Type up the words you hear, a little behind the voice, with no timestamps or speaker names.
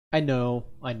I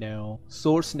know.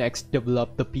 Source Next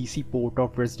developed the PC port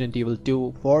of Resident Evil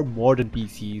 2 for modern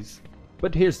PCs.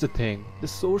 But here's the thing, the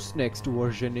Source Next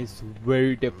version is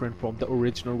very different from the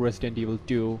original Resident Evil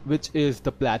 2, which is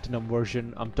the Platinum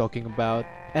version I'm talking about,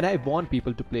 and I want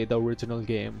people to play the original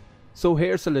game. So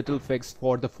here's a little fix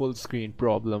for the full screen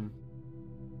problem.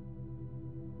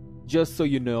 Just so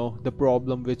you know, the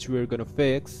problem which we're gonna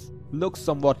fix looks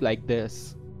somewhat like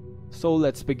this. So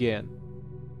let's begin.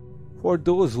 For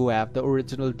those who have the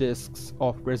original discs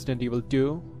of Resident Evil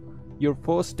 2, your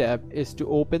first step is to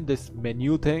open this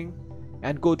menu thing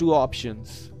and go to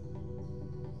Options.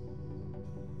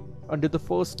 Under the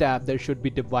first tab there should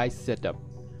be Device Setup.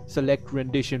 Select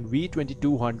Rendition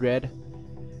V2200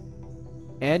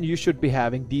 and you should be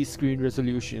having these screen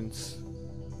resolutions.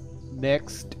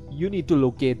 Next, you need to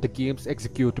locate the game's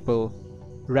executable.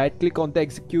 Right click on the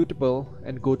executable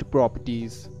and go to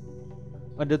Properties.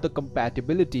 Under the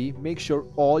Compatibility, make sure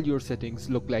all your settings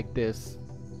look like this.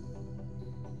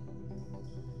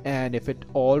 And if it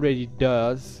already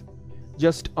does,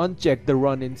 just uncheck the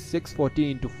Run in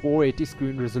 640x480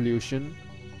 screen resolution,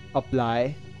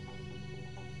 Apply,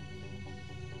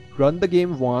 run the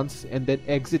game once and then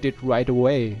exit it right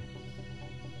away.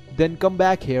 Then come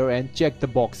back here and check the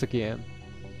box again.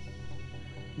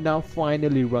 Now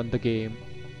finally run the game.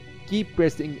 Keep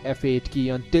pressing F8 key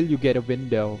until you get a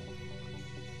window.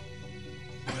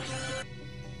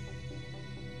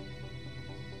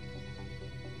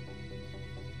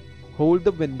 Hold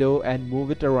the window and move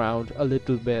it around a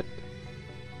little bit.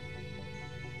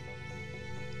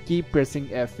 Keep pressing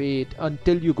F8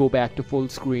 until you go back to full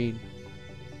screen.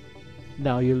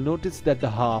 Now you'll notice that the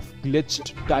half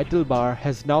glitched title bar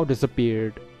has now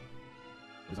disappeared.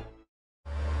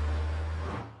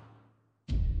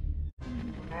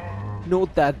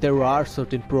 Note that there are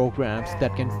certain programs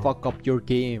that can fuck up your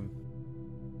game.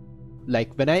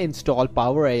 Like when I install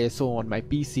Power ISO on my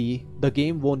PC, the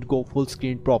game won't go full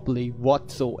screen properly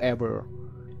whatsoever.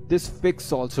 This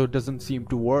fix also doesn't seem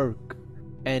to work.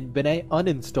 And when I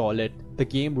uninstall it, the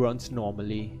game runs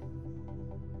normally.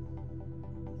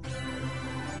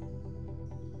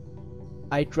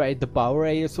 I tried the Power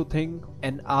ISO thing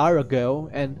an hour ago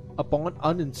and upon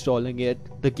uninstalling it,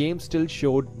 the game still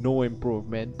showed no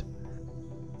improvement.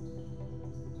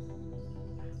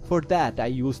 For that, I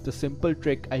used the simple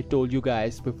trick I told you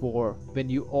guys before, when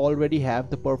you already have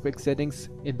the perfect settings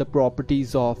in the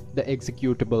properties of the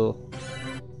executable.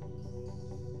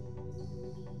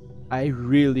 I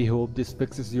really hope this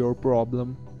fixes your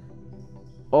problem.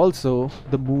 Also,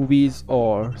 the movies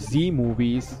or Z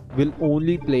movies will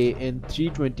only play in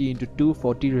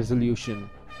 320x240 resolution.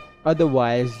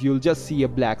 Otherwise, you'll just see a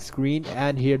black screen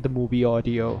and hear the movie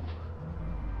audio.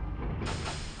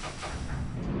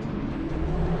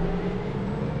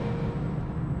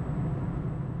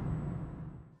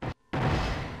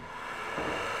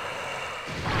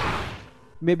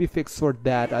 Maybe fix for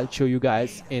that I'll show you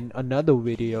guys in another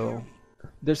video.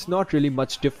 There's not really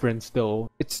much difference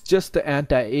though. It's just the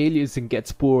anti-aliasing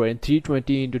gets poor in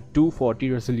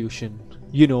 320x240 resolution.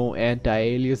 You know,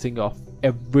 anti-aliasing of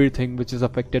everything which is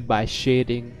affected by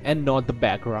shading and not the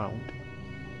background.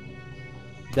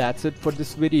 That's it for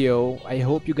this video. I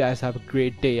hope you guys have a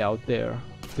great day out there.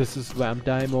 This is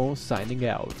Vampdimo signing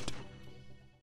out.